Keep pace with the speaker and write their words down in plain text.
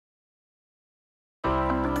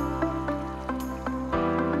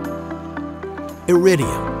Iridium,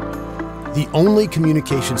 the only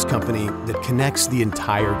communications company that connects the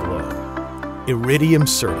entire globe. Iridium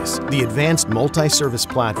Certus, the advanced multi-service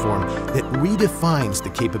platform that redefines the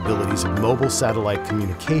capabilities of mobile satellite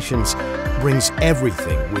communications, brings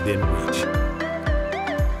everything within reach.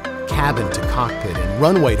 Cabin to cockpit and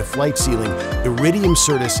runway to flight ceiling, Iridium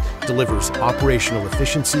Certus delivers operational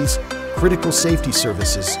efficiencies, critical safety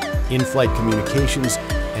services, in-flight communications,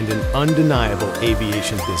 and an undeniable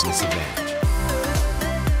aviation business advantage.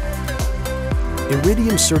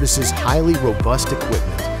 Iridium Certus's highly robust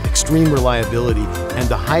equipment, extreme reliability, and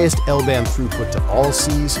the highest L-band throughput to all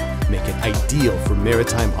seas make it ideal for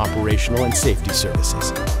maritime operational and safety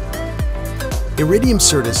services. Iridium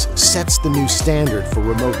Certus sets the new standard for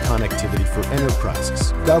remote connectivity for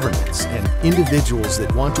enterprises, governments, and individuals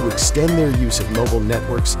that want to extend their use of mobile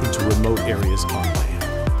networks into remote areas on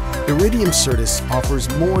land. Iridium Certus offers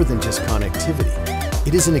more than just connectivity.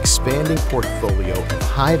 It is an expanding portfolio of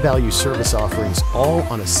high-value service offerings all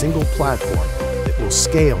on a single platform that will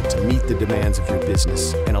scale to meet the demands of your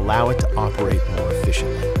business and allow it to operate more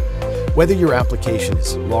efficiently. Whether your application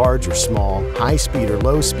is large or small, high speed or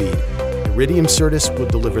low speed, Iridium Certus will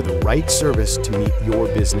deliver the right service to meet your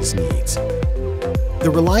business needs. The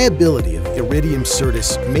reliability of Iridium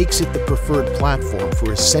Certus makes it the preferred platform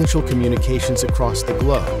for essential communications across the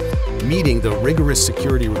globe, meeting the rigorous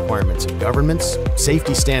security requirements of governments,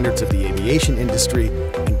 safety standards of the aviation industry,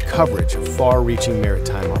 and coverage of far-reaching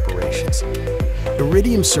maritime operations.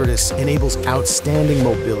 Iridium Certus enables outstanding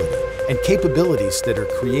mobility and capabilities that are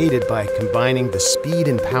created by combining the speed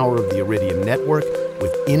and power of the Iridium network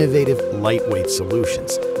with innovative, lightweight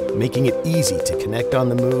solutions, making it easy to connect on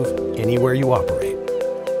the move anywhere you operate.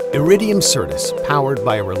 Iridium Certus, powered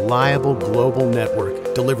by a reliable global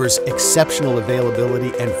network, delivers exceptional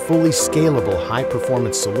availability and fully scalable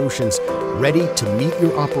high-performance solutions ready to meet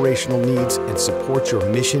your operational needs and support your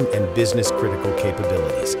mission and business-critical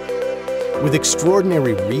capabilities. With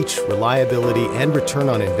extraordinary reach, reliability, and return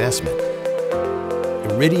on investment,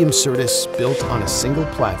 Iridium Certus, built on a single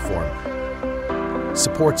platform,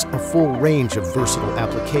 supports a full range of versatile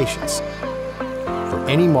applications for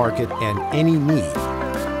any market and any need,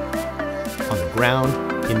 on the ground,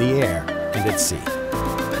 in the air, and at sea.